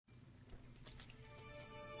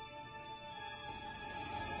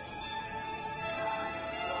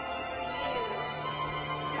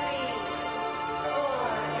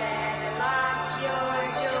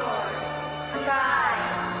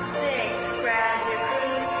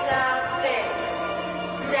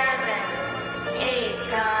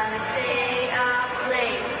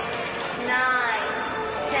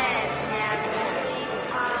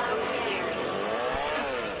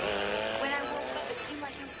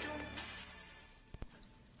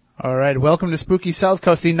All right, welcome to Spooky South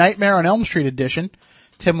Coast, the Nightmare on Elm Street edition.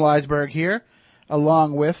 Tim Weisberg here,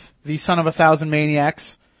 along with the son of a thousand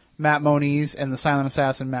maniacs, Matt Moniz, and the silent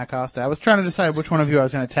assassin, Matt Costa. I was trying to decide which one of you I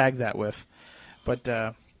was going to tag that with, but,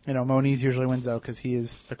 Moniz usually wins out because he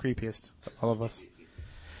is the creepiest of all of us.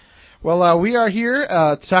 Well, we are here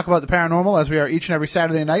to talk about the paranormal, as we are each and every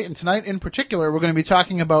Saturday night, and tonight in particular, we're going to be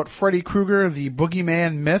talking about Freddy Krueger, the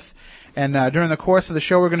boogeyman myth, and during the course of the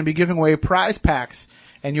show, we're going to be giving away prize packs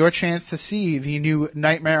and your chance to see the new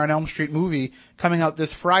Nightmare on Elm Street movie coming out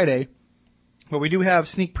this Friday. But we do have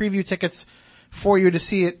sneak preview tickets for you to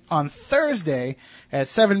see it on Thursday at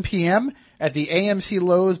 7 p.m. at the AMC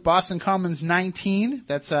Lowe's Boston Commons 19.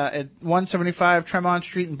 That's at 175 Tremont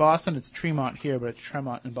Street in Boston. It's Tremont here, but it's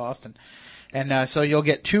Tremont in Boston. And so you'll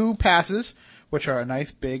get 2 passes, which are a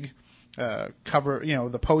nice big cover,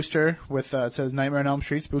 the poster with, it says Nightmare on Elm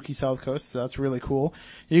Street, Spooky South Coast, so that's really cool.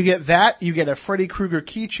 You get that, you get a Freddy Krueger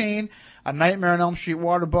keychain, a Nightmare on Elm Street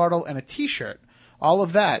water bottle, and a t-shirt. All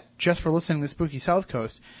of that just for listening to Spooky South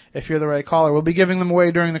Coast, if you're the right caller. We'll be giving them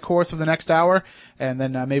away during the course of the next hour, and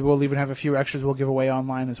then maybe we'll even have a few extras we'll give away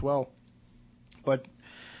online as well. But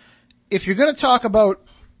if you're going to talk about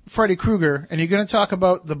Freddy Krueger, and you're going to talk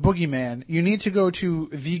about the boogeyman, you need to go to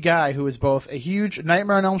the guy who is both a huge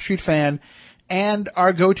Nightmare on Elm Street fan and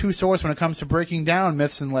our go-to source when it comes to breaking down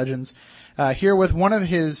myths and legends. Here with one of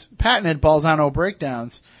his patented Balzano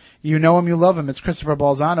breakdowns. You know him, you love him. It's Christopher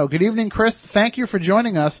Balzano. Good evening, Chris. Thank you for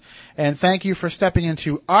joining us, and thank you for stepping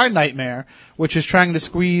into our nightmare, which is trying to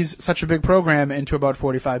squeeze such a big program into about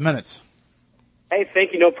 45 minutes. Hey,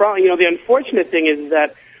 thank you. No problem. The unfortunate thing is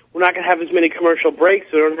that we're not going to have as many commercial breaks,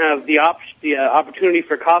 so we don't have the opportunity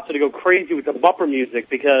for Costa to go crazy with the bumper music,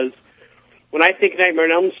 because when I think Nightmare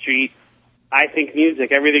on Elm Street, I think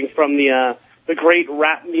music. Everything from the great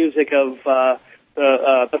rap music of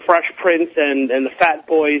the Fresh Prince and the Fat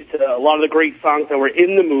Boys to a lot of the great songs that were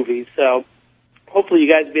in the movies. So hopefully you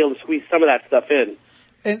guys will be able to squeeze some of that stuff in.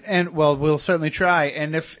 And well, we'll certainly try.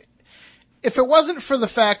 And if it wasn't for the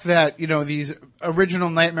fact that, these original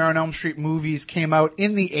Nightmare on Elm Street movies came out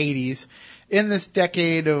in the 80s, in this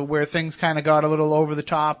decade where things kind of got a little over the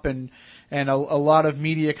top and a lot of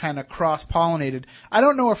media kind of cross-pollinated, I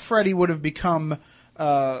don't know if Freddy would have become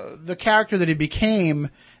the character that he became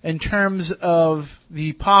in terms of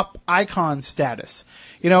the pop icon status.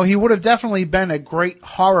 He would have definitely been a great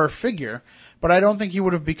horror figure, but I don't think he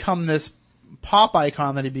would have become this pop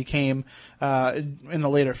icon that he became in the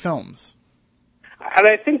later films. And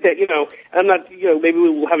I think that, I'm not, maybe we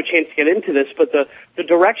will have a chance to get into this, but the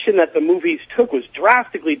direction that the movies took was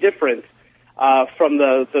drastically different from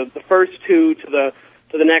the first 2 to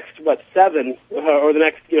the next, 7, or the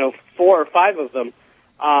next, 4 or 5 of them.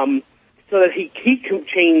 So that he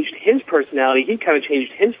changed his personality, he kind of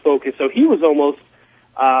changed his focus, so he was almost,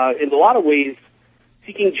 in a lot of ways,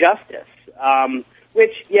 seeking justice.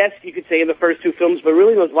 Which, yes, you could say in the first 2 films, but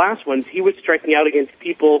really in those last ones, he was striking out against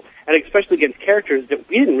people, and especially against characters that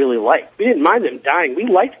we didn't really like. We didn't mind them dying. We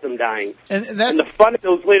liked them dying. And the fun of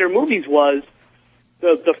those later movies was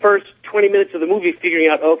the first 20 minutes of the movie figuring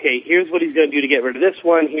out, okay, here's what he's going to do to get rid of this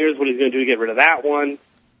one, here's what he's going to do to get rid of that one.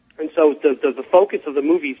 And so the focus of the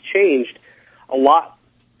movies changed a lot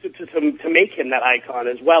to make him that icon,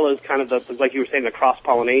 as well as kind of like you were saying, the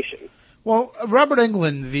cross-pollination. Well, Robert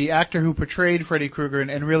Englund, the actor who portrayed Freddy Krueger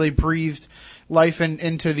and really breathed life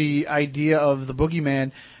into the idea of the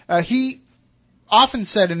boogeyman, he often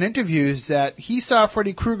said in interviews that he saw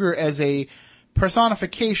Freddy Krueger as a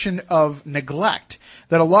personification of neglect.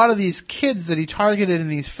 That a lot of these kids that he targeted in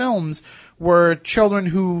these films were children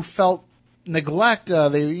who felt neglect.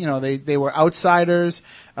 They were outsiders.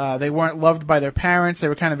 They weren't loved by their parents. They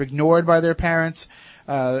were kind of ignored by their parents.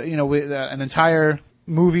 An entire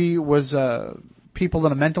movie was people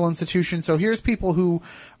in a mental institution. So here's people who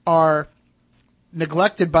are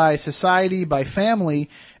neglected by society, by family,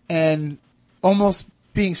 and almost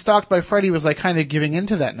being stalked by Freddy was like kind of giving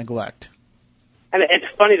into that neglect. And it's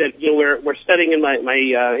funny that we're studying in my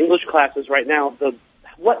English classes right now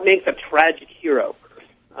what makes a tragic hero.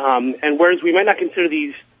 And whereas we might not consider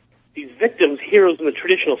these victims heroes in the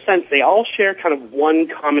traditional sense, they all share kind of one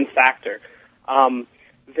common factor.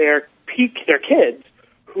 They're kids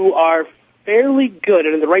who are fairly good,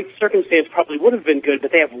 and in the right circumstance probably would have been good,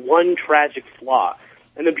 but they have one tragic flaw.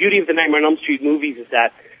 And the beauty of the Nightmare on Elm Street movies is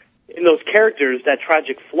that in those characters, that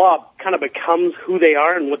tragic flaw kind of becomes who they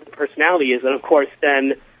are and what the personality is. And of course,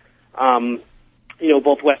 then,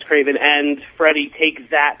 both Wes Craven and Freddy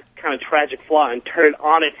take that kind of tragic flaw and turn it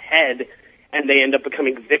on its head, and they end up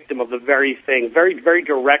becoming victim of the very thing. Very, very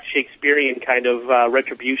direct Shakespearean kind of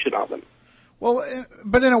retribution of them. Well,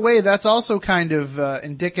 but in a way, that's also kind of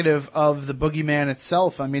indicative of the boogeyman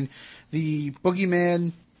itself. I mean, the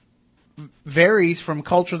boogeyman varies from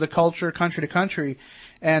culture to culture, country to country,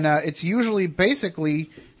 and it's usually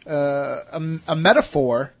basically a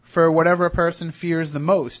metaphor for whatever a person fears the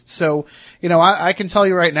most. So, I can tell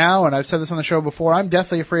you right now, and I've said this on the show before, I'm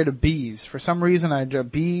deathly afraid of bees. For some reason,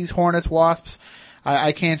 bees, hornets, wasps,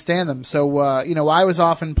 I can't stand them. So, I was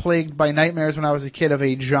often plagued by nightmares when I was a kid of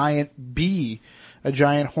a giant bee, a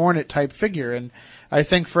giant hornet type figure. And I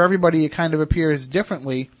think for everybody, it kind of appears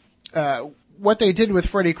differently. What they did with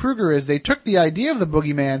Freddy Krueger is they took the idea of the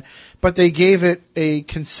boogeyman, but they gave it a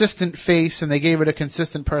consistent face and they gave it a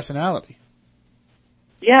consistent personality.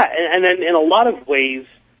 Yeah, and then in a lot of ways,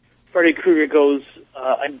 Freddy Krueger goes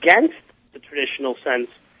against the traditional sense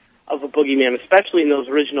of a boogeyman, especially in those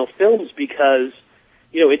original films, because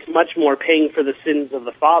it's much more paying for the sins of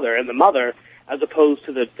the father and the mother as opposed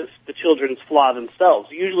to the children's flaw themselves.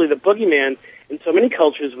 Usually the boogeyman in so many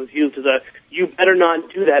cultures was used as you better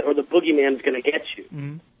not do that or the boogeyman's going to get you.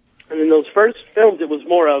 Mm-hmm. And in those first films, it was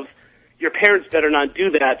more of your parents better not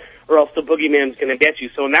do that or else the boogeyman's going to get you.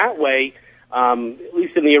 So in that way, at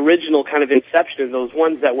least in the original kind of inception, those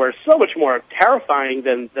ones that were so much more terrifying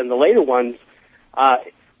than the later ones,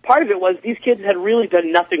 part of it was these kids had really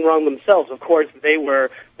done nothing wrong themselves. Of course, the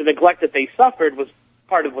neglect that they suffered was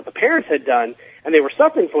part of what the parents had done, and they were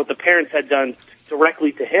suffering for what the parents had done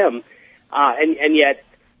directly to him. And yet,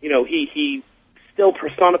 he still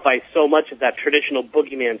personifies so much of that traditional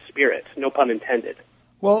boogeyman spirit, no pun intended.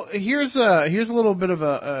 Well, here's a little bit of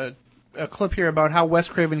a clip here about how Wes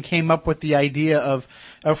Craven came up with the idea of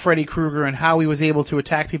Freddy Krueger and how he was able to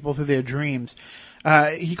attack people through their dreams.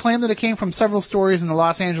 He claimed that it came from several stories in the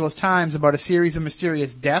Los Angeles Times about a series of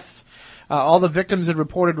mysterious deaths. All the victims had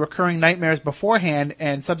reported recurring nightmares beforehand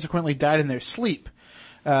and subsequently died in their sleep.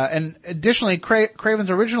 And additionally, Craven's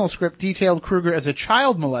original script detailed Krueger as a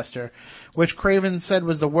child molester, which Craven said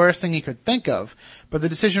was the worst thing he could think of. But the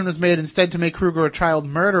decision was made instead to make Krueger a child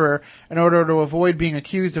murderer in order to avoid being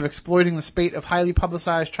accused of exploiting the spate of highly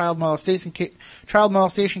publicized child molestation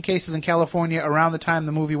cases in California around the time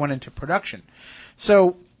the movie went into production.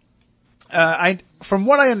 So, from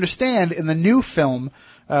what I understand, in the new film,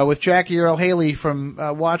 with Jackie Earle Haley from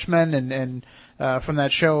Watchmen and from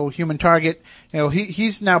that show Human Target,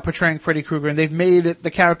 he's now portraying Freddy Krueger, and they've made it,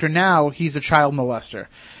 the character now, he's a child molester.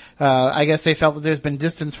 I guess they felt that there's been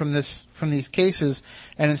distance from these cases,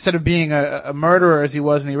 and instead of being a murderer as he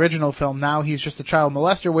was in the original film, now he's just a child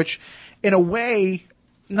molester, which, in a way,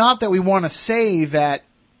 not that we want to say that,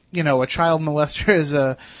 a child molester is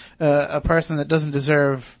a person that doesn't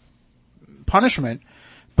deserve punishment,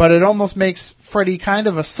 but it almost makes Freddy kind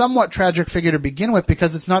of a somewhat tragic figure to begin with,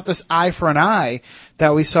 because it's not this eye for an eye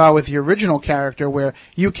that we saw with the original character where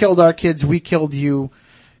you killed our kids, we killed you.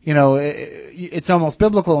 It's almost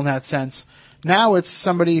biblical in that sense. Now it's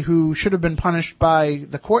somebody who should have been punished by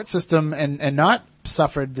the court system and not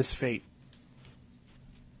suffered this fate.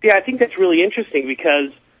 Yeah, I think that's really interesting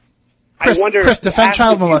because Chris, defend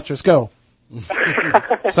child molesters. Go.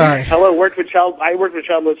 Sorry. I worked with child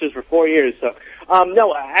molesters for 4 years. So,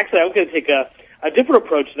 no, actually, I was going to take a different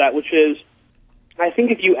approach to that, which is, I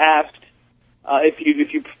think if you asked,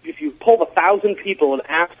 if you polled 1,000 people and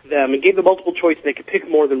asked them and gave them multiple choice, and they could pick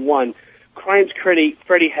more than one crimes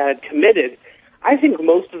Freddy had committed, I think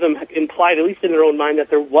most of them implied, at least in their own mind,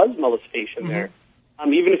 that there was molestation there.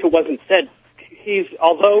 Even if it wasn't said,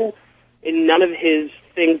 although in none of his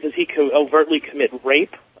things does he overtly commit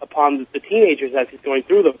rape upon the teenagers as he's going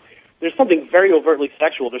through them, there's something very overtly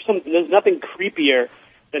sexual. There's nothing creepier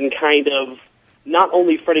than kind of not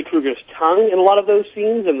only Freddy Krueger's tongue in a lot of those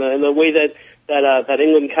scenes and the way that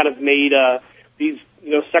England kind of made these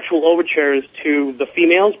sexual overtures to the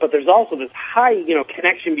females, but there's also this high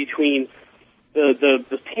connection between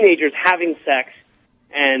the teenagers having sex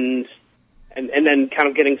and then kind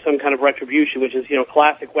of getting some kind of retribution, which is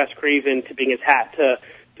classic Wes Craven tipping his hat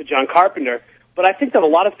to John Carpenter. But I think that a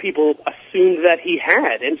lot of people assumed that he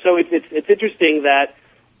had, and so it's interesting that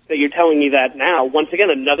you're telling me that now. Once again,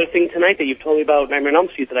 another thing tonight that you've told me about Nightmare on Elm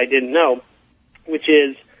Street that I didn't know, which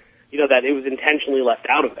is that it was intentionally left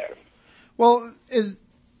out of there. Well,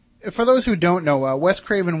 for those who don't know, Wes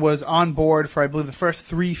Craven was on board for, I believe, the first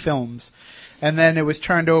 3 films, and then it was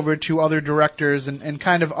turned over to other directors and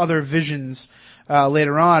kind of other visions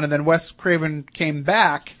later on, and then Wes Craven came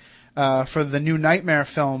back for the new Nightmare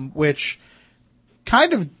film, which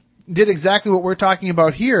kind of did exactly what we're talking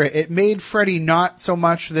about here. It made Freddy not so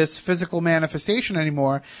much this physical manifestation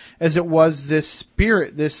anymore as it was this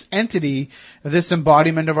spirit, this entity, this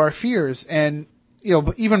embodiment of our fears. And,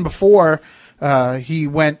 even before he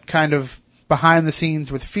went kind of behind the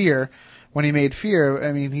scenes with Fear, when he made Fear,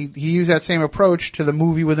 I mean, he used that same approach to the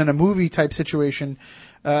movie within a movie type situation,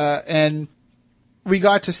 and we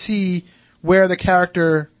got to see where the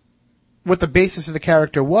character, what the basis of the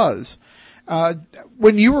character was.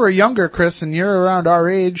 When you were younger, Chris, and you're around our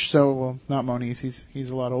age, so, well, not Moniz, he's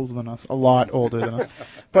a lot older than us,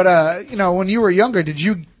 But, when you were younger, did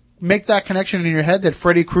you make that connection in your head that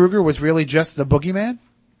Freddy Krueger was really just the boogeyman?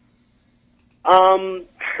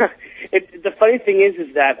 The funny thing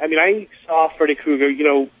is that, I mean, I saw Freddy Krueger,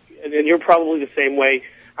 and you're probably the same way.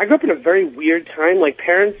 I grew up in a very weird time. Like,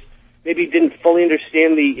 parents maybe didn't fully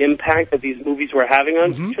understand the impact that these movies were having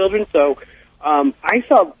on children. So, I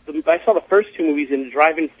saw the first two movies in the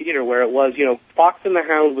drive-in theater where it was, Fox and the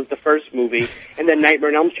Hound was the first movie, and then Nightmare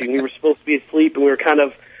on Elm Street. And we were supposed to be asleep, and we were kind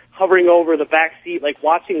of hovering over the back seat, like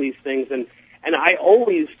watching these things. And I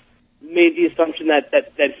always made the assumption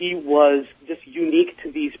that he was just unique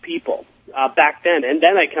to these people back then. And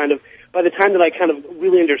then by the time that I kind of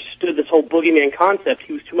really understood this whole boogeyman concept,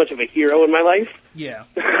 he was too much of a hero in my life. Yeah.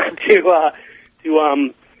 to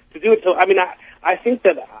do it. So I mean, I think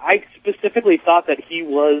that I specifically thought that he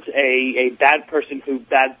was a bad person who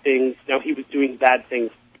he was doing bad things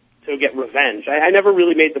to get revenge. I never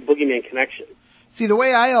really made the boogeyman connection. See, the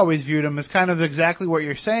way I always viewed him is kind of exactly what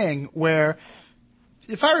you're saying, where,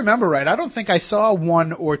 if I remember right, I don't think I saw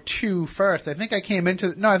 1 or 2 first. I think I came into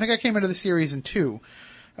the series in 2.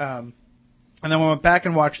 And then we went back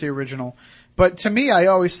and watched the original. But to me, I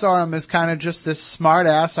always saw him as kind of just this smart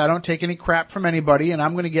ass, I don't take any crap from anybody, and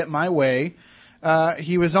I'm going to get my way.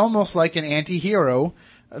 He was almost like an anti-hero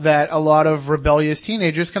that a lot of rebellious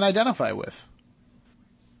teenagers can identify with.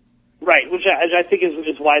 Right, which I think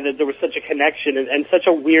is why there was such a connection and such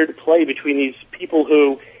a weird play between these people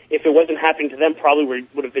who, if it wasn't happening to them, probably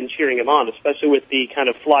would have been cheering him on, especially with the kind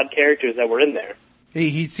of flawed characters that were in there.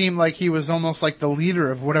 He seemed like he was almost like the leader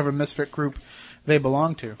of whatever misfit group they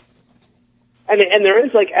belonged to. And there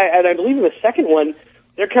is and I believe in the second one,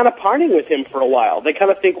 they're kind of partying with him for a while. They kind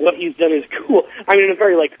of think what he's done is cool. I mean, in a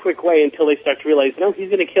very quick way until they start to realize, no, he's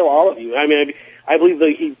going to kill all of you. I mean, I believe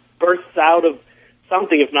that he bursts out of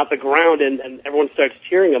something, if not the ground, and everyone starts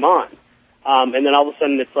cheering him on. And then all of a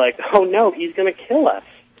sudden it's like, oh no, he's going to kill us.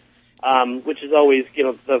 Which is always,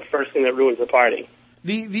 the first thing that ruins the party.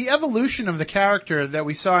 The evolution of the character that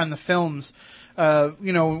we saw in the films,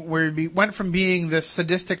 where he went from being this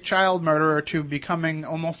sadistic child murderer to becoming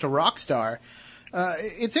almost a rock star.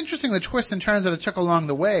 It's interesting the twists and turns that it took along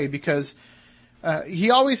the way, because he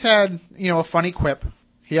always had, a funny quip.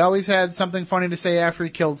 He always had something funny to say after he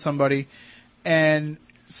killed somebody. And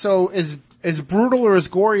so as brutal or as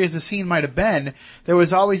gory as the scene might have been, there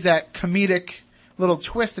was always that comedic little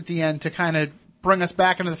twist at the end to kind of bring us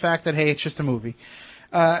back into the fact that, hey, it's just a movie.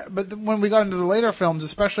 But when we got into the later films,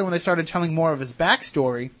 especially when they started telling more of his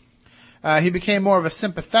backstory, he became more of a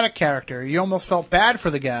sympathetic character. You almost felt bad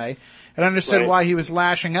for the guy and understood why he was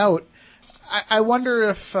lashing out. I wonder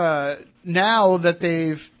if now that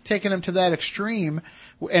they've taken him to that extreme,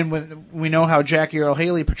 and we know how Jackie Earle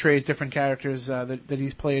Haley portrays different characters that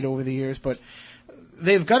he's played over the years, but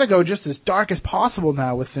they've got to go just as dark as possible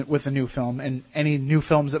now with the new film and any new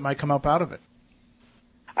films that might come up out of it.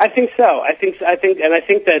 I think so. I think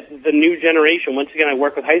that the new generation, once again, I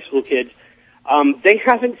work with high school kids, they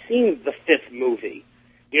haven't seen the 5th movie.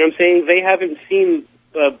 You know what I'm saying? They haven't seen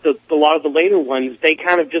a lot of the later ones. They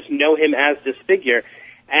kind of just know him as this figure,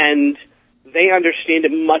 and they understand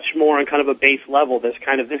it much more on kind of a base level. This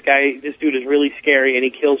dude is really scary and he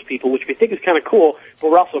kills people, which we think is kind of cool, but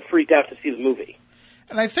we're also freaked out to see the movie.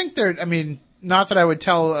 And I think not that I would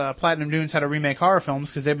tell Platinum Dunes how to remake horror films,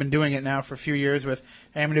 because they've been doing it now for a few years with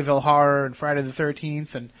Amityville Horror and Friday the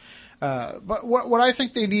 13th. But what I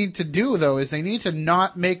think they need to do, though, is they need to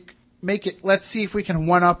not make it, let's see if we can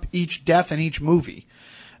one-up each death in each movie.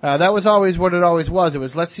 That was always what it always was. It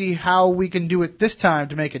was, let's see how we can do it this time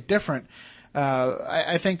to make it different.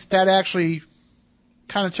 I think that actually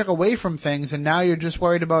kind of took away from things, and now you're just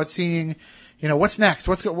worried about seeing, what's next?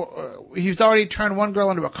 He's already turned one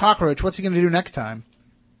girl into a cockroach. What's he going to do next time?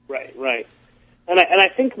 Right. And I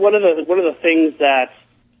think one of the things that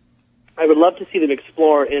I would love to see them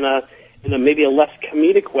explore in a maybe a less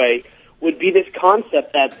comedic way would be this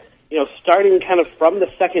concept that, starting kind of from the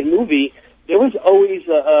second movie, there was always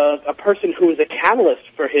a person who was a catalyst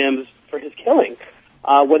for his killing.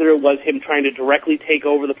 Whether it was him trying to directly take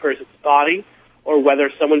over the person's body, or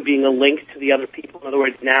whether someone being a link to the other people. In other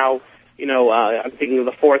words, now, I'm thinking of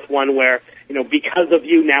the 4th one where, because of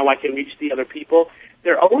you, now I can reach the other people.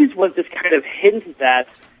 There always was this kind of hint that,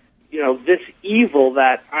 this evil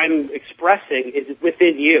that I'm expressing is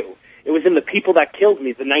within you. it was in the people that killed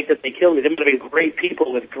me, the night that they killed me. They would have been great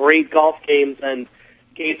people with great golf games and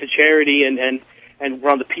gave to charity and were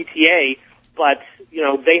on the PTA, but, you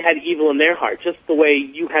know, they had evil in their heart, just the way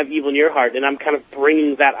you have evil in your heart, and I'm kind of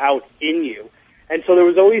bringing that out in you. And so there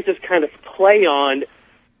was always this kind of play on,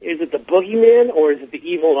 is it the boogeyman or is it the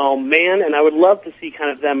evil old man? And I would love to see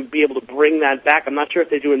kind of them be able to bring that back. I'm not sure if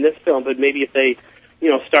they do in this film, but maybe if they, you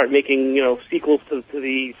know, start making, you know, sequels to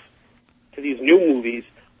these new movies,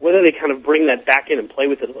 whether they kind of bring that back in and play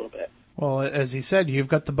with it a little bit. Well, as he said, you've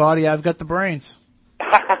got the body, I've got the brains.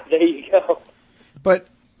 There you go. But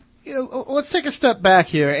you know, let's take a step back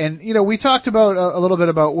here. And, you know, we talked about a little bit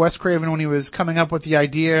about Wes Craven when he was coming up with the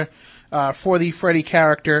idea for the Freddy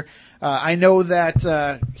character. I know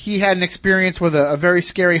that he had an experience with a very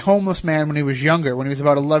scary homeless man when he was younger, when he was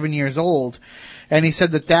about 11 years old. And he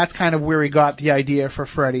said that that's kind of where he got the idea for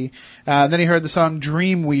Freddy. Then he heard the song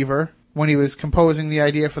Dreamweaver when he was composing the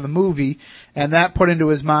idea for the movie, and that put into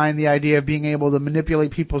his mind the idea of being able to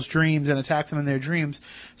manipulate people's dreams and attack them in their dreams.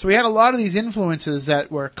 So he had a lot of these influences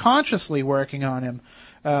that were consciously working on him.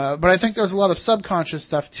 But I think there's a lot of subconscious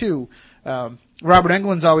stuff too. Robert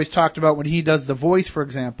Englund's always talked about when he does the voice, for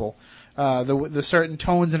example, the certain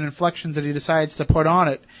tones and inflections that he decides to put on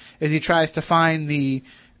it, as he tries to find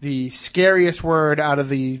the scariest word out of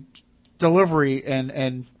the delivery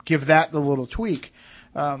and give that the little tweak.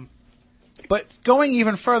 But going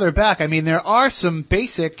even further back, I mean, there are some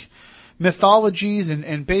basic mythologies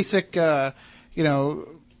and basic, broad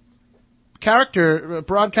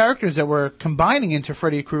characters that we're combining into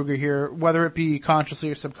Freddy Krueger here, whether it be consciously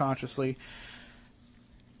or subconsciously.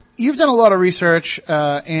 You've done a lot of research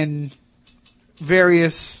in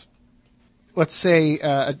various, let's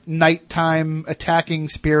say, nighttime attacking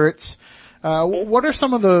spirits. What are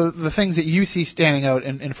some of the things that you see standing out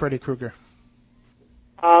in Freddy Krueger?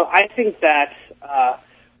 I think that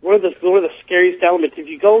one of the scariest elements, if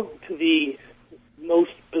you go to the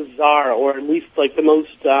most bizarre, or at least like the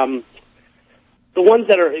most, the ones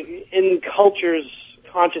that are in culture's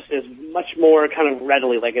consciousness much more kind of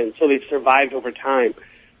readily, like, and so they've survived over time.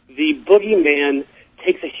 The boogeyman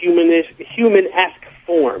takes a human-esque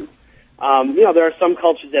form. There are some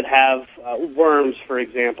cultures that have worms, for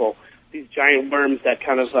example, these giant worms that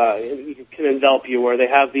kind of can envelop you, or they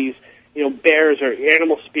have these, bears or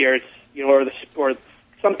animal spirits, or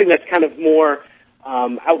something that's kind of more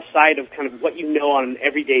outside of kind of what you know on an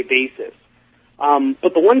everyday basis.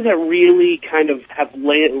 But the ones that really kind of have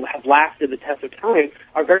lasted the test of time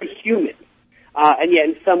are very human, and yet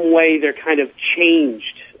in some way they're kind of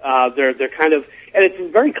changed. They're kind of, and it's a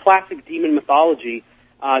very classic demon mythology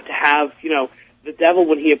to have, the devil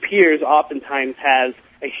when he appears oftentimes has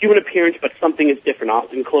a human appearance, but something is different,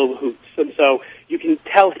 often cloven-hoofed. And so you can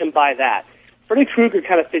tell him by that. Freddy Krueger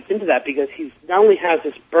kind of fits into that because he not only has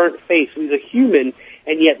this burnt face, he's a human,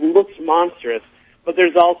 and yet looks monstrous, but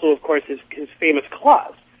there's also, of course, his famous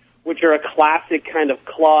claws, which are a classic kind of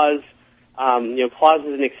claws. Claws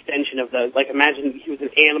is an extension of imagine he was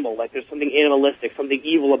an animal, like there's something animalistic, something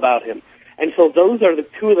evil about him. And so those are the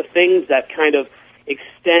two of the things that kind of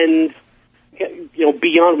extend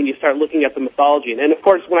beyond when you start looking at the mythology. And of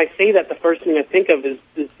course, when I say that, the first thing I think of is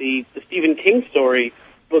the Stephen King story,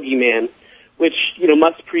 Boogeyman, which,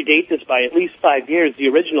 must predate this by at least 5 years, the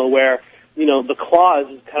original, where, the claws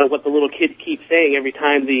is kind of what the little kid keeps saying every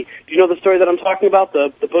time do you know the story that I'm talking about,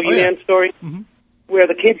 the Boogeyman story? Mm-hmm. Where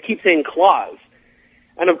the kids keep saying claws.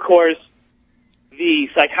 And of course, the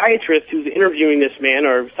psychiatrist who's interviewing this man,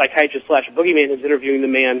 or psychiatrist / boogeyman who's interviewing the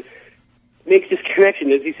man, makes this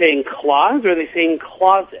connection. Is he saying claws, or are they saying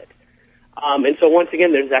closet? And so once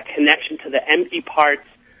again, there's that connection to the empty parts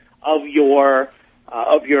of your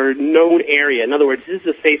known area. In other words, this is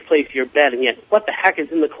a safe place, your bed, and yet what the heck is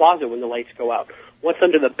in the closet when the lights go out? What's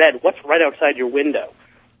under the bed? What's right outside your window?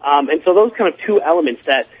 And so those kind of two elements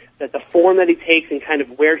that the form that he takes and kind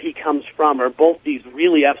of where he comes from are both these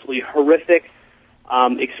really absolutely horrific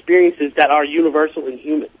experiences that are universal in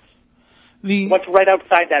humans. What's right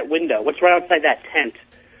outside that window? What's right outside that tent?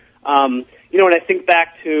 When I think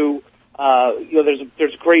back to,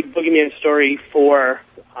 there's great boogeyman story for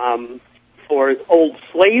old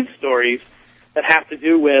slave stories that have to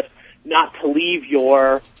do with not to leave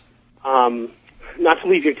your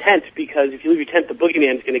tent, because if you leave your tent, the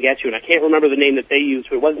boogeyman's going to get you. And I can't remember the name that they used,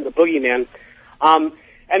 but it wasn't the boogeyman. And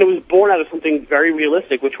it was born out of something very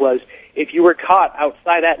realistic, which was if you were caught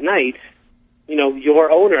outside at night,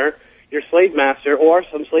 your owner, your slave master, or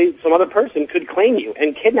some other person could claim you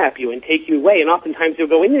and kidnap you and take you away. And oftentimes they'll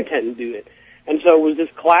go in your tent and do it. And so it was this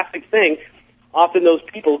classic thing. Often those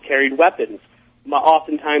people carried weapons.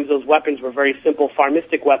 oftentimes those weapons were very simple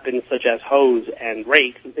farmistic weapons such as hoes and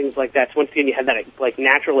rakes and things like that. So once again, you had that like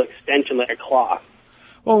natural extension like a claw.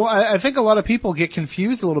 Well, I think a lot of people get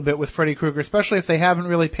confused a little bit with Freddy Krueger, especially if they haven't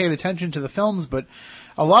really paid attention to the films. But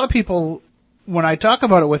a lot of people, when I talk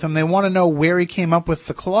about it with them, they want to know where he came up with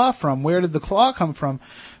the claw from. Where did the claw come from?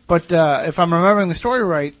 But if I'm remembering the story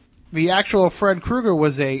right, the actual Fred Krueger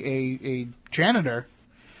was a janitor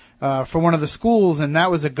for one of the schools, and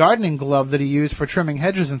that was a gardening glove that he used for trimming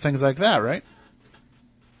hedges and things like that, right?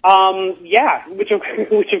 Yeah, which of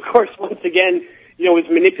course, once again, was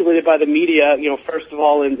manipulated by the media, first of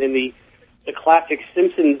all in the classic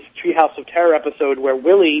Simpsons Treehouse of Terror episode where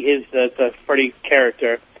Willie is the Freddy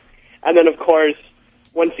character. And then, of course,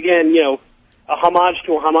 once again, a homage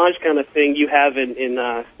to a homage kind of thing you have in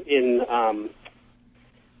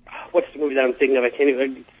what's the movie that I'm thinking of? I can't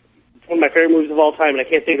even, it's one of my favorite movies of all time, and I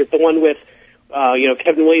can't think of it. The one with,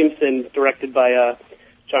 Kevin Williamson, directed by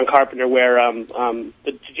John Carpenter, where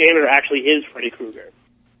the janitor actually is Freddy Krueger.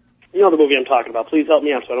 You know the movie I'm talking about. Please help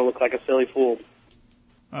me out so I don't look like a silly fool.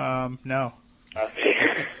 No.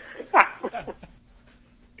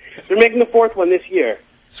 They're making the fourth one this year.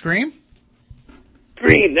 Scream?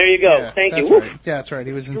 Scream, there you go. Yeah, Thank you. Right. Yeah, that's right.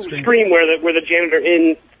 He was in Scream. Scream, where the janitor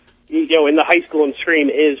in the high school in Scream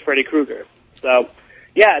is Freddy Krueger. So,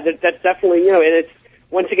 yeah, that's definitely, and it's,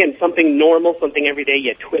 once again, something normal, something everyday,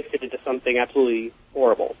 yet twisted into something absolutely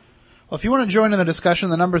horrible. Well, if you want to join in the discussion,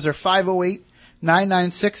 the numbers are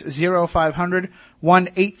 508-996-0500,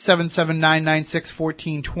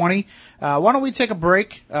 1-877-996-1420. Why don't we take a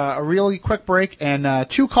break, a really quick break, and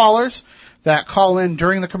two callers that call in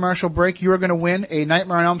during the commercial break, you are going to win a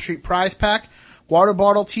Nightmare on Elm Street prize pack, water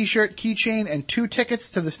bottle, t-shirt, keychain, and 2 tickets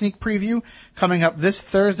to the sneak preview coming up this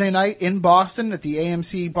Thursday night in Boston at the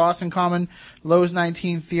AMC Boston Common Lowe's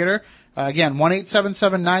 19 Theater. Again,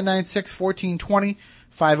 1-877-996-1420,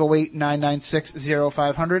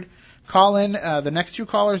 508-996-0500. Call in the next two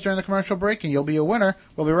callers during the commercial break, and you'll be a winner.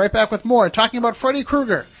 We'll be right back with more, talking about Freddy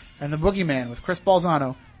Krueger and the Boogeyman with Chris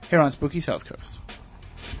Balzano here on Spooky South Coast.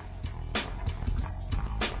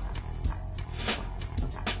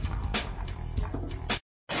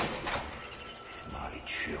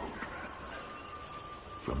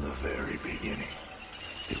 From the very beginning,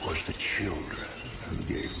 it was the children who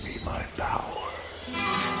gave me my power.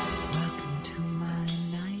 Welcome to my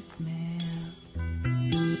nightmare.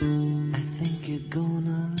 I think you're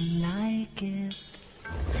gonna like it.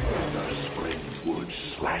 The Springwood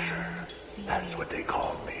Slasher. That's what they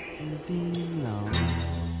call me. Belong.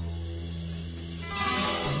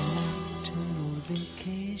 Nocturnal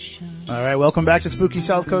vacation. All right, welcome back to Spooky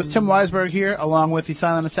South Coast. Tim Weisberg here, along with the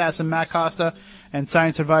silent assassin Matt Costa and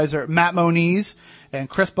science advisor Matt Moniz. And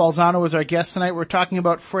Chris Balzano is our guest tonight. We're talking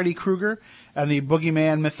about Freddy Krueger and the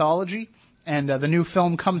Boogeyman mythology. And the new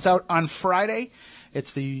film comes out on Friday.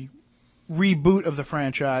 It's the reboot of the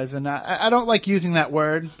franchise. And I don't like using that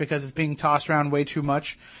word because it's being tossed around way too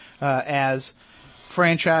much as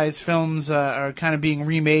franchise films are kind of being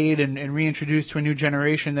remade and reintroduced to a new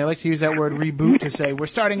generation. They like to use that word reboot to say we're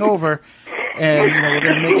starting over and we're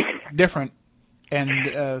going to make it different.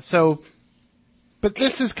 And but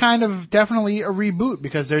this is kind of definitely a reboot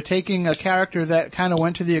because they're taking a character that kind of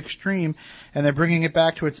went to the extreme and they're bringing it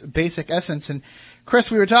back to its basic essence. And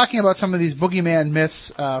Chris, we were talking about some of these boogeyman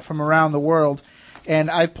myths from around the world,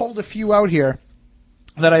 and I pulled a few out here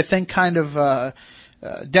that I think kind of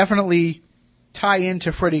definitely tie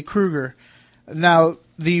into Freddy Krueger. Now,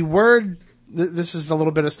 the word, this is a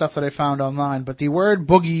little bit of stuff that I found online, but the word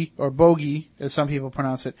boogie, or bogey, as some people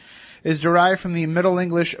pronounce it, is derived from the Middle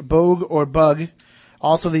English bogue or bug,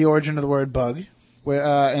 also the origin of the word bug,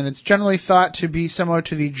 and it's generally thought to be similar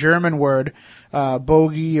to the German word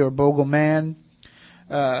bogey or bogleman.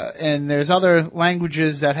 And there's other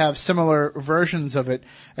languages that have similar versions of it.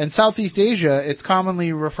 In Southeast Asia, it's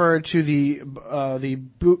commonly referred to the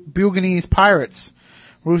Bugis pirates,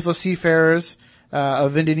 ruthless seafarers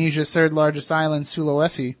of Indonesia's third largest island,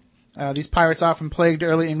 Sulawesi. These pirates often plagued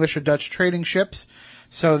early English or Dutch trading ships,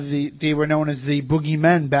 so they were known as the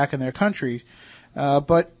boogeymen back in their country.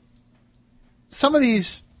 But some of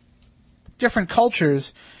these different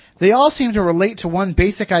cultures, they all seem to relate to one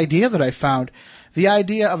basic idea that I found. The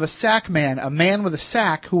idea of a sack man, a man with a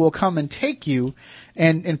sack who will come and take you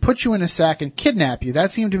and put you in a sack and kidnap you.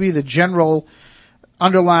 That seemed to be the general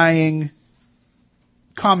underlying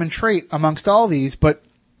common trait amongst all these. But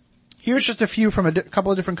here's just a few from a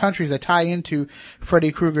couple of different countries that tie into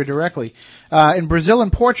Freddy Krueger directly. In Brazil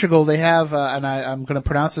and Portugal, they have, and I'm going to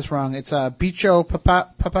pronounce this wrong, it's Bicho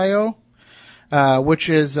Papayo, which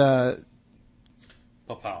is...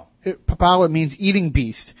 Papao. Papawa means eating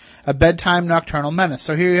beast, a bedtime nocturnal menace.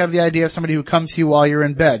 So here you have the idea of somebody who comes to you while you're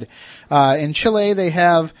in bed. In Chile, they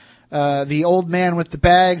have the old man with the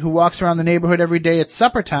bag who walks around the neighborhood every day at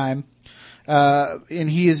supper time, and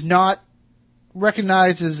he is not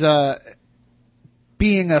recognized as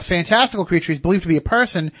being a fantastical creature. He's believed to be a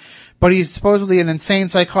person, but he's supposedly an insane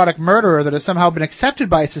psychotic murderer that has somehow been accepted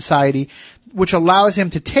by society, which allows him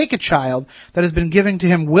to take a child that has been given to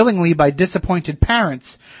him willingly by disappointed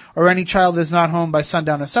parents, or any child that's not home by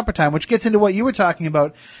sundown or supper time, which gets into what you were talking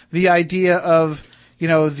about, the idea of,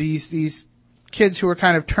 these kids who are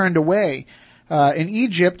kind of turned away. In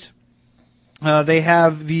Egypt, they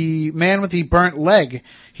have the man with the burnt leg.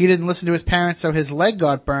 He didn't listen to his parents, so his leg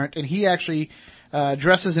got burnt, and he actually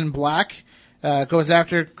dresses in black, goes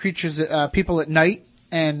after people at night,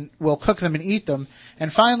 and will cook them and eat them.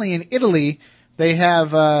 And finally, in Italy, they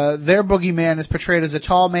have their boogeyman is portrayed as a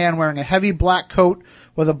tall man wearing a heavy black coat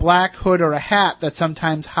with a black hood or a hat that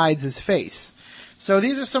sometimes hides his face. So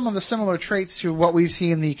these are some of the similar traits to what we've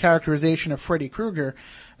seen in the characterization of Freddy Krueger.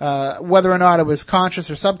 Whether or not it was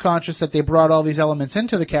conscious or subconscious that they brought all these elements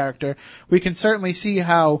into the character, we can certainly see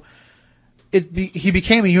how he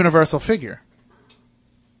became a universal figure.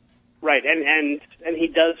 Right, and he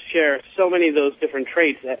does share so many of those different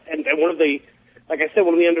traits. And one of the, like I said,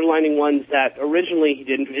 one of the underlining ones that originally he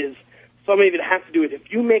didn't is so many of it has to do with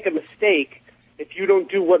if you make a mistake, if you don't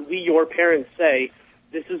do what your parents say,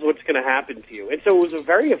 this is what's going to happen to you. And so it was a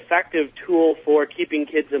very effective tool for keeping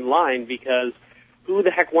kids in line, because who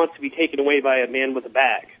the heck wants to be taken away by a man with a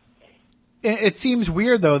bag? It seems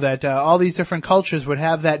weird, though, that all these different cultures would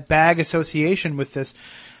have that bag association with this.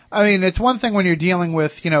 I mean, it's one thing when you're dealing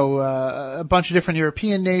with, a bunch of different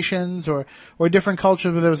European nations or different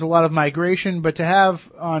cultures where there was a lot of migration, but to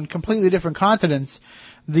have on completely different continents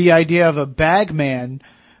the idea of a bag man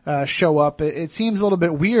show up, it seems a little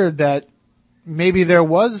bit weird that maybe there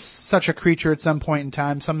was such a creature at some point in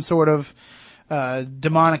time, some sort of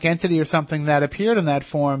demonic entity or something that appeared in that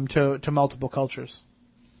form to multiple cultures.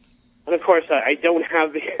 And of course, I don't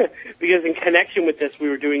have because in connection with this, we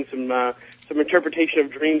were doing some interpretation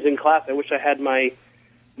of dreams in class. I wish I had my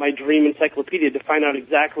dream encyclopedia to find out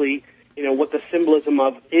exactly, what the symbolism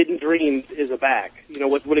of in dreams is a bag.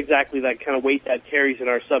 What exactly that kind of weight that carries in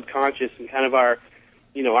our subconscious and kind of our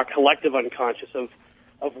collective unconscious of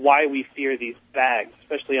why we fear these bags,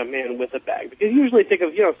 especially a man with a bag. Because you usually think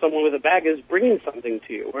of, someone with a bag as bringing something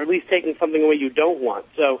to you, or at least taking something away you don't want.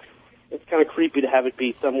 So it's kind of creepy to have it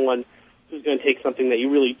be someone who's going to take something that you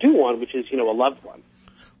really do want, which is, a loved one.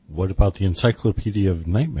 What about the Encyclopedia of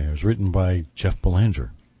Nightmares, written by Jeff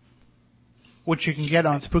Belanger? Which you can get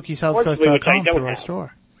on SpookySouthCoast.com through our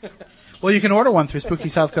store. Well, you can order one through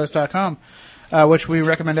SpookySouthCoast.com, which we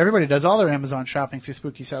recommend everybody does all their Amazon shopping through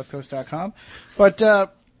SpookySouthCoast.com.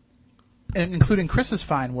 But, including Chris's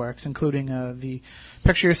fine works, including the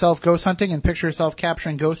Picture Yourself Ghost Hunting and Picture Yourself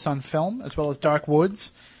Capturing Ghosts on Film, as well as Dark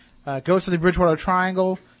Woods, Ghosts of the Bridgewater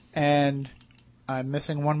Triangle, and I'm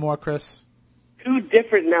missing one more, Chris. 2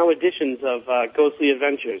 different now editions of Ghostly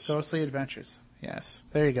Adventures. Ghostly Adventures, yes.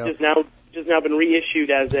 There you go. Just now been reissued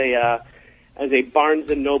as a Barnes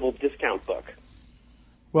and Noble discount book.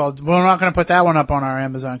 Well, we're not going to put that one up on our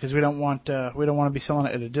Amazon because we don't want to be selling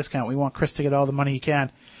it at a discount. We want Chris to get all the money he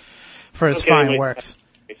can for his fine works.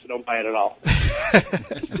 So don't buy it at all.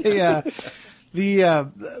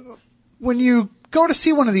 When you go to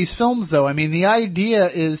see one of these films, though, I mean, the idea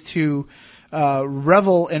is to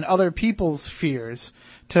revel in other people's fears,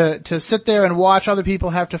 to sit there and watch other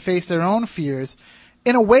people have to face their own fears.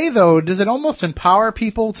 In a way, though, does it almost empower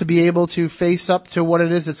people to be able to face up to what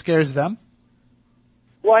it is that scares them?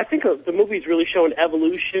 Well, I think the movies really show an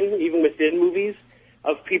evolution, even within movies,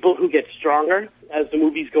 of people who get stronger as the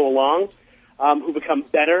movies go along, who become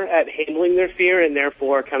better at handling their fear and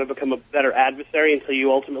therefore kind of become a better adversary until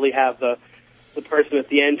you ultimately have the person at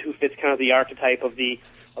the end who fits kind of the archetype of the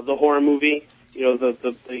horror movie,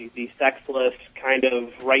 the sexless kind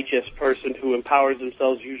of righteous person who empowers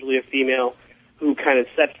themselves, usually a female, who kind of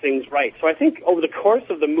sets things right. So I think over the course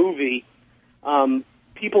of the movie,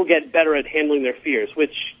 people get better at handling their fears,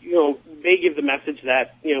 which, may give the message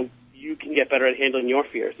that, you can get better at handling your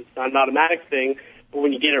fears. It's not an automatic thing, but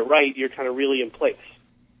when you get it right, you're kind of really in place.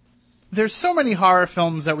 There's so many horror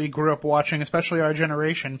films that we grew up watching, especially our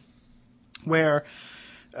generation, where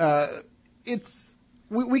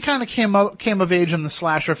we kind of came of age in the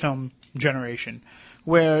slasher film generation,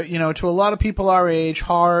 where, to a lot of people our age,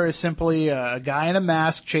 horror is simply a guy in a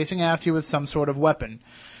mask chasing after you with some sort of weapon.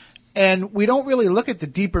 And we don't really look at the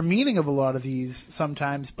deeper meaning of a lot of these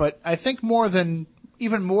sometimes, but I think more than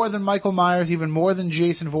even more than Michael Myers, even more than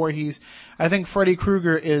Jason Voorhees. I think Freddy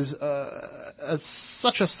Krueger is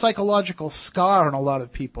such a psychological scar on a lot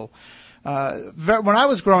of people. When I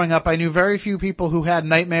was growing up, I knew very few people who had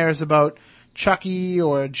nightmares about Chucky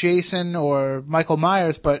or Jason or Michael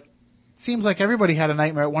Myers, but it seems like everybody had a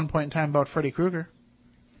nightmare at one point in time about Freddy Krueger.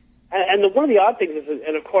 And one of the odd things is,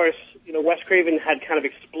 and of course, Wes Craven had kind of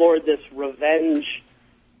explored this revenge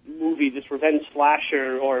movie, this revenge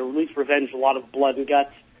slasher, or at least revenge, a lot of blood and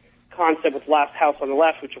guts concept with Last House on the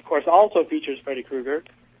Left, which of course also features Freddy Krueger,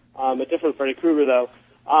 a different Freddy Krueger though.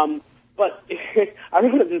 But I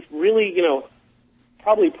remember this really,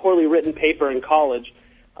 probably poorly written paper in college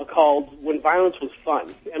called When Violence Was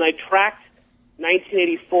Fun. And I tracked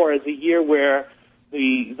 1984 as a year where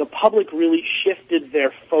the public really shifted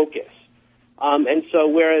their focus. And so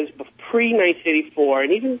whereas pre-1984,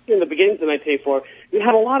 and even in the beginnings of 1984, you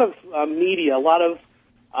had a lot of media, a lot of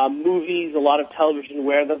movies, a lot of television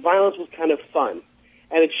where the violence was kind of fun.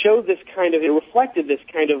 And it showed this kind of, it reflected this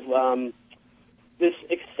kind of, this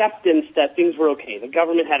acceptance that things were okay. The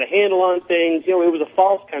government had a handle on things. It was a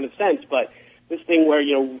false kind of sense, but this thing where,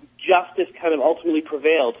 justice kind of ultimately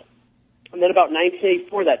prevailed. And then about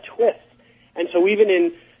 1984, that twist. And so even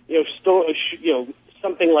in,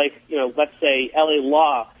 something like, let's say L.A.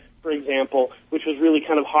 Law, for example, which was really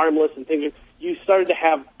kind of harmless and things, you started to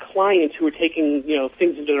have clients who were taking,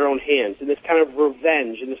 things into their own hands, and this kind of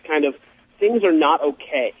revenge, and this kind of things are not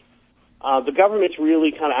okay. The government's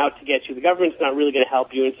really kind of out to get you. The government's not really going to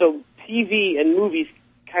help you. And so TV and movies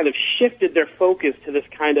kind of shifted their focus to this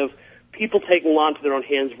kind of people taking law into their own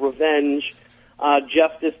hands, revenge,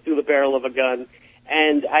 justice through the barrel of a gun.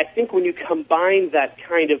 And I think when you combine that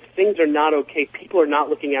kind of things are not okay, people are not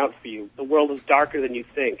looking out for you, the world is darker than you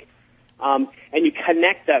think, and you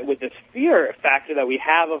connect that with this fear factor that we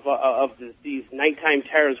have of these nighttime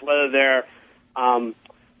terrors, whether they're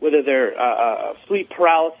sleep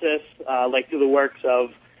paralysis, like through the works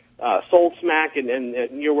of Soul Smack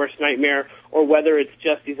and Your Worst Nightmare, or whether it's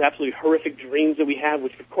just these absolutely horrific dreams that we have,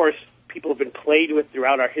 which of course people have been plagued with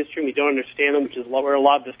throughout our history and we don't understand them, which is where a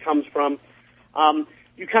lot of this comes from.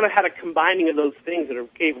 You kind of had a combining of those things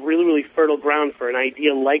that gave really, really fertile ground for an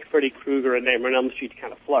idea like Freddy Krueger and Nightmare on Elm Street to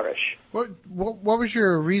kind of flourish. What was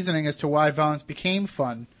your reasoning as to why violence became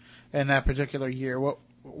fun in that particular year?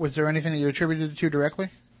 Was there anything that you attributed it to directly?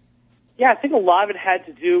 Yeah, I think a lot of it had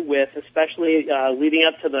to do with, especially leading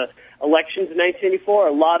up to the elections in 1984,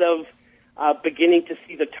 a lot of beginning to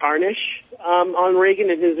see the tarnish on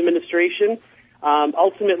Reagan and his administration.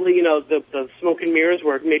 Ultimately, the smoke and mirrors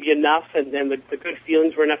were maybe enough, and the good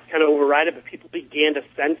feelings were enough to kind of override it, but people began to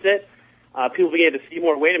sense it. People began to see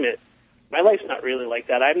more, wait a minute, my life's not really like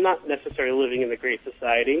that. I'm not necessarily living in the Great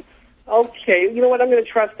Society. Okay, you know what, I'm going to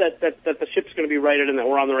trust that the ship's going to be righted and that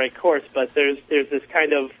we're on the right course, but there's this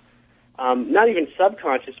kind of, not even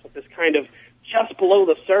subconscious, but this kind of just below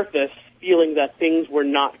the surface feeling that things were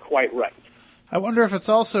not quite right. I wonder if it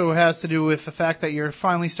also has to do with the fact that you're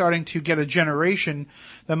finally starting to get a generation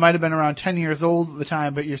that might have been around 10 years old at the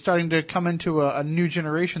time, but you're starting to come into a new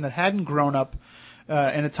generation that hadn't grown up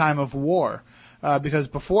in a time of war. Because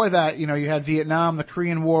before that, you had Vietnam, the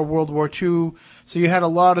Korean War, World War II. So you had a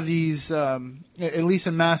lot of these, at least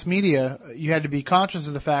in mass media, you had to be conscious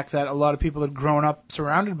of the fact that a lot of people had grown up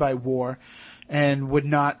surrounded by war and would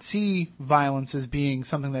not see violence as being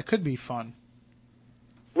something that could be fun.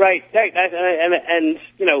 Right, and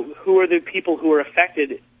who are the people who are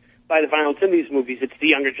affected by the violence in these movies? It's the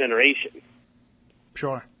younger generation.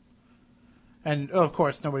 Sure. And, of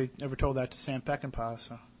course, nobody ever told that to Sam Peckinpah,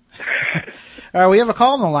 so. All right, we have a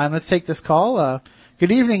call on the line. Let's take this call.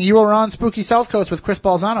 Good evening. You are on Spooky South Coast with Chris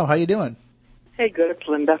Balzano. How you doing? Hey, good. It's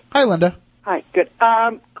Linda. Hi, Linda. Hi, good.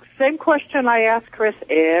 Same question I ask Chris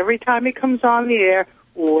every time he comes on the air.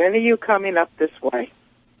 When are you coming up this way?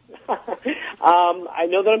 I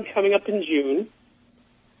know that I'm coming up in June.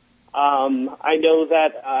 I know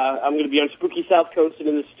that I'm going to be on Spooky South Coast and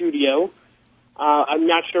in the studio. I'm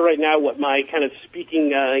not sure right now what my kind of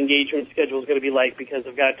speaking engagement schedule is going to be like because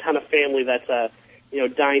I've got a ton of family that's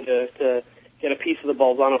dying to get a piece of the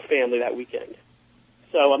Balzano family that weekend.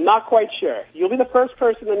 So I'm not quite sure. You'll be the first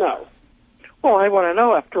person to know. Well, I want to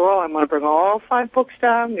know. After all, I'm going to bring all 5 books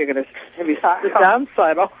down. You're going to maybe sit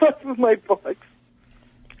downside all of my books.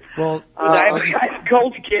 Well,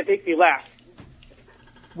 Gold can't make me laugh.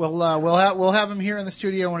 Well, we'll have him here in the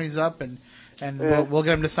studio when he's up, and we'll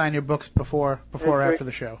get him to sign your books before or after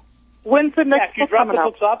the show. When's the next if you book drop the coming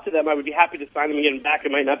out? books off to them, I would be happy to sign them and get them back.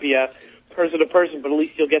 It might not be person to person, but at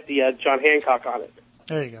least you'll get the John Hancock on it.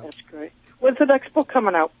 There you go. That's great. When's the next book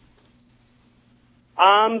coming out?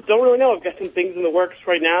 Don't really know. I've got some things in the works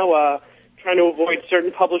right now. trying to avoid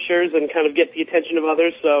certain publishers and kind of get the attention of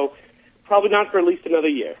others. So probably not for at least another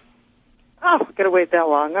year. Oh, gotta wait that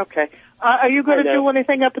long. Okay. Are you going to do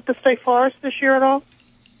anything up at the State Forest this year at all?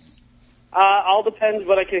 All depends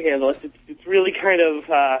what I can handle. It's really kind of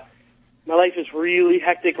my life is really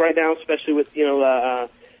hectic right now, especially with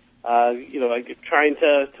like trying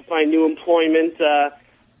to find new employment, to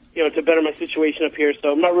better my situation up here.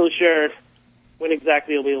 So I'm not really sure when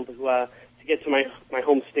exactly I'll be able to get to my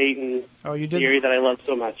home state and the area that I love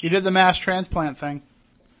so much. You did the mass transplant thing.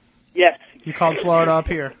 Yes. You called Florida up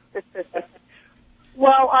here.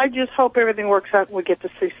 Well, I just hope everything works out and we get to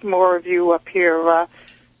see some more of you up here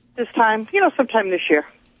this time, sometime this year.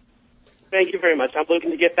 Thank you very much. I'm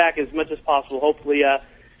looking to get back as much as possible. Hopefully,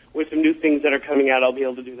 with some new things that are coming out, I'll be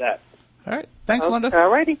able to do that. All right. Thanks, Linda. All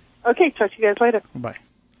righty. Okay, talk to you guys later. Bye.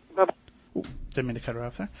 Bye-bye. Ooh, didn't mean to cut her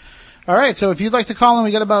off there. All right, so if you'd like to call in,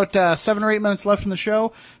 we got about 7 or 8 minutes left in the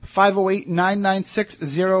show.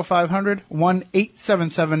 508-996-0500,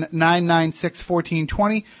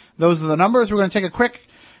 1-877-996-1420. Those are the numbers. We're going to take a quick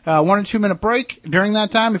 1 or 2 minute break. During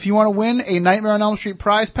that time, if you want to win a Nightmare on Elm Street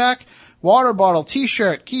prize pack, water bottle,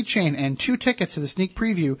 t-shirt, keychain, and 2 tickets to the sneak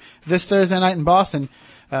preview this Thursday night in Boston,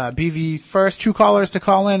 be the first 2 callers to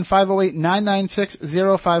call in,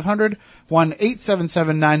 508-996-0500,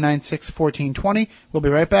 1-877-996-1420. We'll be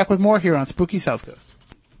right back with more here on Spooky South Coast.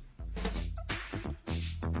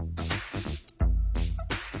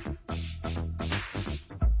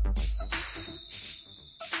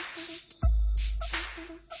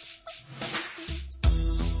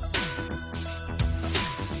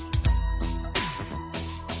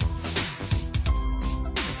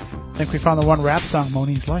 I think we found the one rap song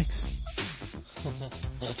Moniz likes.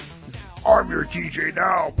 I'm your DJ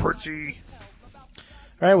now, Pritzy.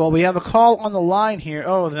 All right, well, we have a call on the line here.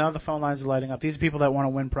 Oh, now the phone lines are lighting up. These are people that want to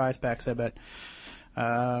win prize packs, I bet.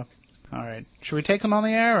 All right. Should we take them on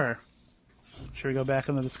the air, or should we go back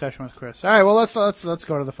in the discussion with Chris? All right, well, let's go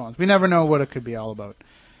to the phones. We never know what it could be all about.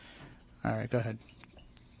 All right, go ahead.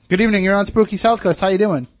 Good evening. You're on Spooky South Coast. How you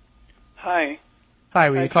doing? Hi. Hi,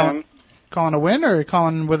 were you Tim. calling to win, or are you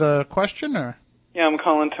calling with a question, or? Yeah, I'm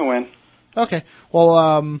calling to win. Okay. Well,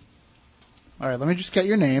 all right, let me just get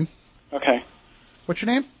your name. Okay. What's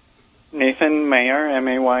your name? Nathan Mayer,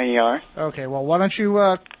 M-A-Y-E-R. Okay, well, why don't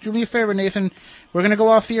you do me a favor, Nathan? We're going to go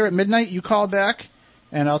off the air at midnight. You call back,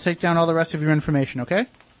 and I'll take down all the rest of your information, okay?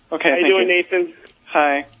 Okay, How you doing, Nathan?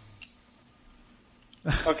 Hi.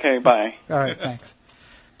 Okay, bye. All right, thanks.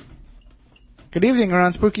 Good evening, you're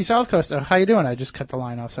on Spooky South Coast. How you doing? I just cut the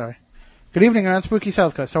line off, sorry. Good evening, you're on Spooky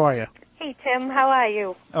South Coast. How are you? Hey, Tim, how are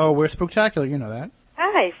you? Oh, we're spectacular, you know that.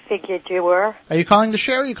 I figured you were. Are you calling to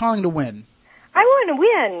share, or are you calling to win? I want to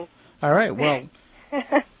win. All right, well...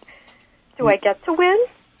 Do I get to win?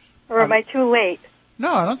 Or am I too late?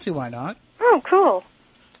 No, I don't see why not. Oh, cool.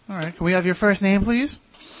 All right, can we have your first name, please?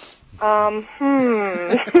 You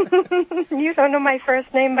don't know my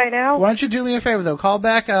first name by now? Why don't you do me a favor, though? Call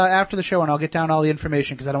back after the show, and I'll get down all the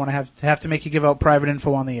information, because I don't want to have to make you give out private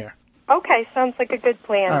info on the air. Okay, sounds like a good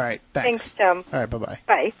plan. All right, thanks. Thanks, Tim. All right, bye-bye.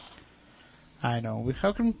 Bye. I know.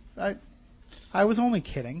 How can I was only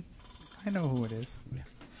kidding. I know who it is. Yeah.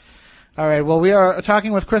 All right. Well, we are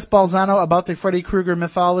talking with Chris Balzano about the Freddy Krueger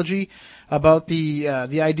mythology, about the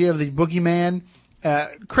idea of the boogeyman.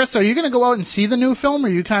 Chris, are you going to go out and see the new film? Are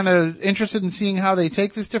you kind of interested in seeing how they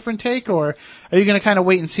take this different take, or are you going to kind of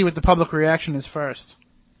wait and see what the public reaction is first?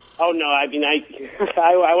 Oh no, I mean, I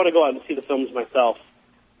want to go out and see the films myself.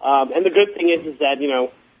 And the good thing is that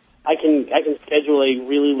I can schedule a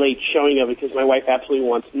really late showing of it because my wife absolutely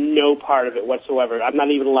wants no part of it whatsoever. I'm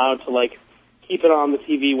not even allowed to keep it on the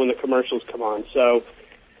TV when the commercials come on. So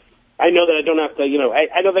I know that I don't have to.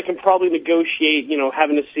 I know they can probably negotiate.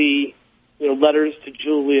 Having to see letters to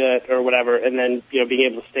Juliet or whatever, and then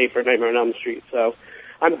being able to stay for Nightmare on Elm Street. So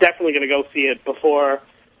I'm definitely going to go see it before,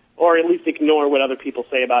 or at least ignore what other people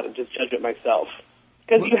say about it and just judge it myself.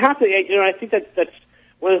 Because you have to. I think that's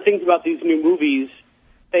one of the things about these new movies.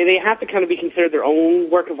 They have to kind of be considered their own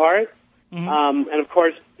work of art. Mm-hmm. And of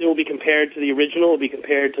course, it will be compared to the original. It will be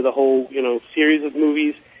compared to the whole, series of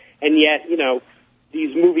movies. And yet,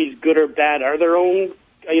 these movies, good or bad, are their own.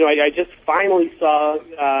 I just finally saw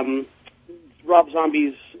Rob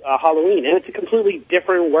Zombie's Halloween, and it's a completely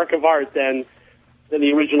different work of art than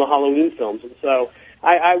the original Halloween films. And so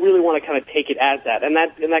I really want to kind of take it as that. And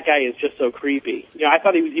that guy is just so creepy. I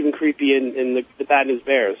thought he was even creepy in the Bad News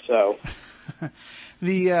Bears. So.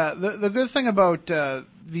 The good thing about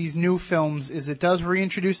these new films is it does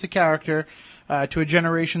reintroduce the character to a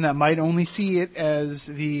generation that might only see it as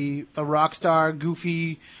the rock star,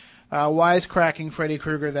 goofy, wisecracking Freddy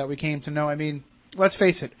Krueger that we came to know. I mean, let's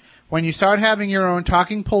face it, when you start having your own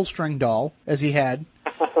talking pull string doll, as he had,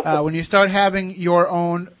 when you start having your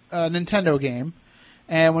own Nintendo game,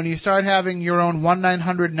 and when you start having your own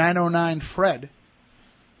 1-900-909-FRED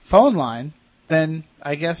phone line, then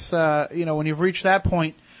I guess, when you've reached that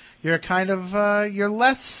point, you're kind of, you're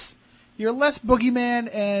less Boogeyman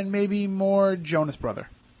and maybe more Jonas Brother.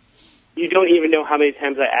 You don't even know how many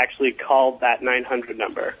times I actually called that 900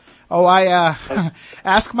 number. Oh, I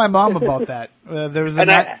ask my mom about that. There was a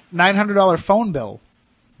 $900 phone bill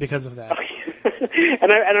because of that.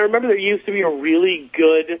 And I remember there used to be a really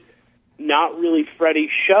good, not really Freddy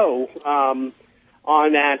show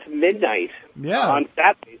on at midnight on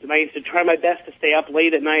Saturdays, and I used to try my best to stay up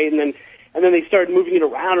late at night, and then they started moving it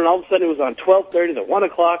around, and all of a sudden it was on 12:30 to 1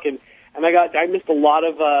 o'clock, and I missed a lot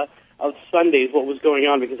of Sundays what was going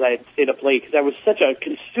on because I had stayed up late because I was such a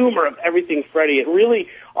consumer of everything Freddy. It really,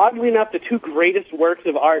 oddly enough, the two greatest works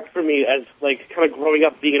of art for me as like kind of growing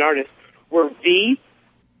up being an artist were V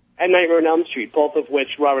and Nightmare on Elm Street, both of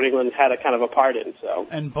which Robert Englund had a kind of a part in. So,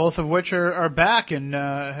 and both of which are back and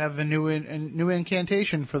have a new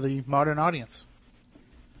incantation for the modern audience.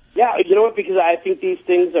 Yeah, you know what? Because I think these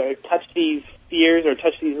things touch these fears or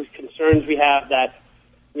touch these concerns we have that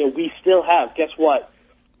we still have. Guess what?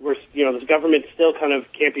 This government still kind of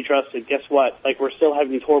can't be trusted. Guess what? Like, we're still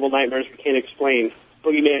having these horrible nightmares we can't explain.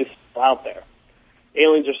 Boogeyman's still out there.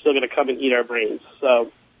 Aliens are still going to come and eat our brains.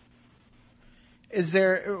 So, is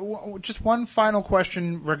there just one final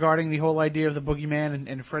question regarding the whole idea of the Boogeyman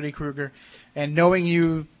and Freddy Krueger? And knowing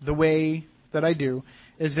you the way that I do,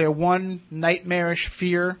 is there one nightmarish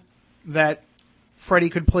fear that Freddy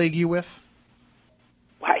could plague you with?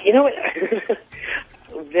 Wow, you know what?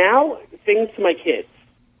 Now, things to my kids.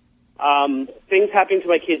 Things happening to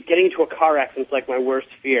my kids, getting into a car accident is like my worst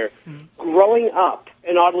fear. Mm-hmm. Growing up,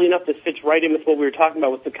 and oddly enough, this fits right in with what we were talking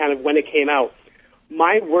about with the kind of when it came out.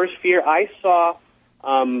 My worst fear, I saw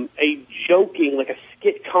a joking, like a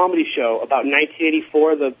skit comedy show about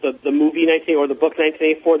 1984, the movie or the book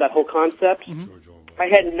 1984, that whole concept. Mm-hmm. I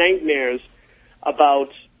had nightmares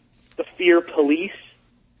about the fear police,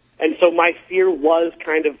 and so my fear was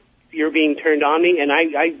kind of fear being turned on me, and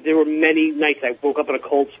there were many nights I woke up in a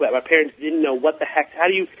cold sweat. My parents didn't know what the heck. How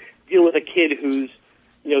do you deal with a kid who's,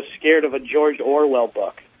 scared of a George Orwell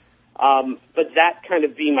book? But that kind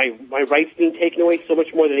of being my rights being taken away so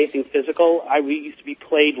much more than anything physical. We used to be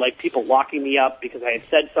played like people locking me up because I had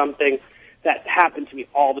said something. That happened to me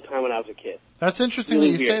all the time when I was a kid. That's interesting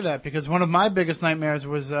really that you say that, because one of my biggest nightmares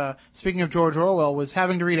was, speaking of George Orwell, was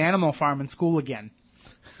having to read Animal Farm in school again.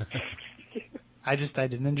 I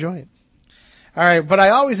didn't enjoy it. All right, but I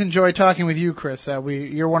always enjoy talking with you, Chris.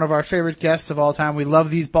 You're one of our favorite guests of all time. We love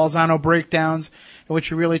these Balzano breakdowns, in which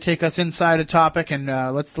you really take us inside a topic, and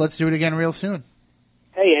let's do it again real soon.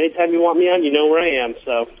 Hey, anytime you want me on, you know where I am.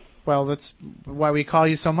 So. Well, that's why we call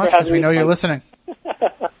you so much, because we know you're listening.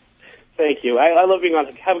 Thank you. I love being on.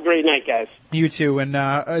 Have a great night, guys. You too, and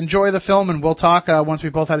enjoy the film, and we'll talk once we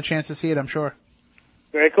both had a chance to see it, I'm sure.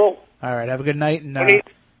 Very cool. All right, have a good night. And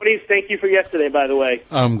please, thank you for yesterday, by the way.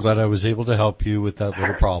 I'm glad I was able to help you with that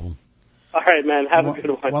little problem. All right, man. Have a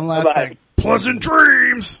good one. One last thing. Pleasant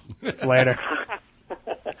dreams. Later.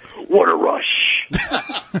 What a rush.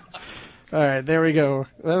 All right, there we go.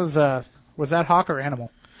 That was that Hawk or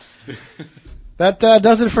Animal? That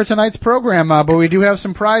does it for tonight's program, but we do have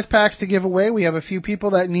some prize packs to give away. We have a few people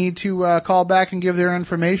that need to call back and give their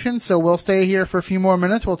information, so we'll stay here for a few more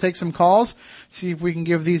minutes. We'll take some calls, see if we can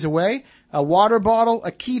give these away. A water bottle,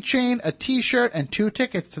 a keychain, a t-shirt, and 2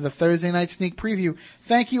 tickets to the Thursday night sneak preview.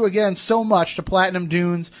 Thank you again so much to Platinum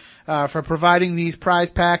Dunes for providing these prize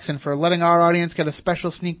packs and for letting our audience get a special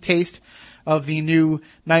sneak taste of the new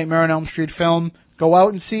Nightmare on Elm Street film. Go out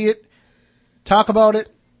and see it. Talk about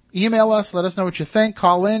it. Email us, let us know what you think,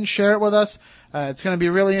 call in, share it with us. It's going to be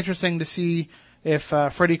really interesting to see if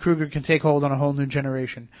Freddy Krueger can take hold on a whole new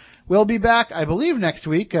generation. We'll be back, I believe, next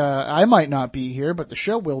week. I might not be here, but the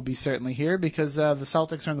show will be certainly here because the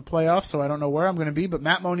Celtics are in the playoffs, so I don't know where I'm going to be, but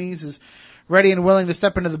Matt Moniz is ready and willing to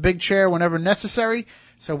step into the big chair whenever necessary,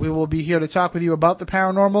 so we will be here to talk with you about the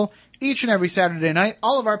paranormal each and every Saturday night.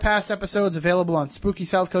 All of our past episodes available on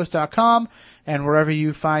SpookySouthCoast.com and wherever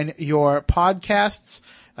you find your podcasts.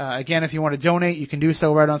 Again, if you want to donate, you can do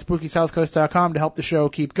so right on SpookySouthCoast.com to help the show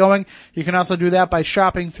keep going. You can also do that by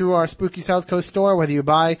shopping through our Spooky South Coast store, whether you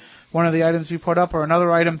buy one of the items we put up or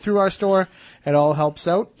another item through our store. It all helps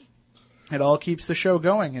out. It all keeps the show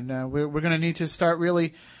going, and we're going to need to start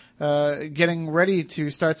really getting ready to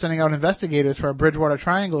start sending out investigators for our Bridgewater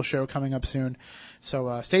Triangle show coming up soon.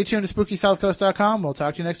 So stay tuned to SpookySouthCoast.com. We'll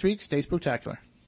talk to you next week. Stay spooktacular.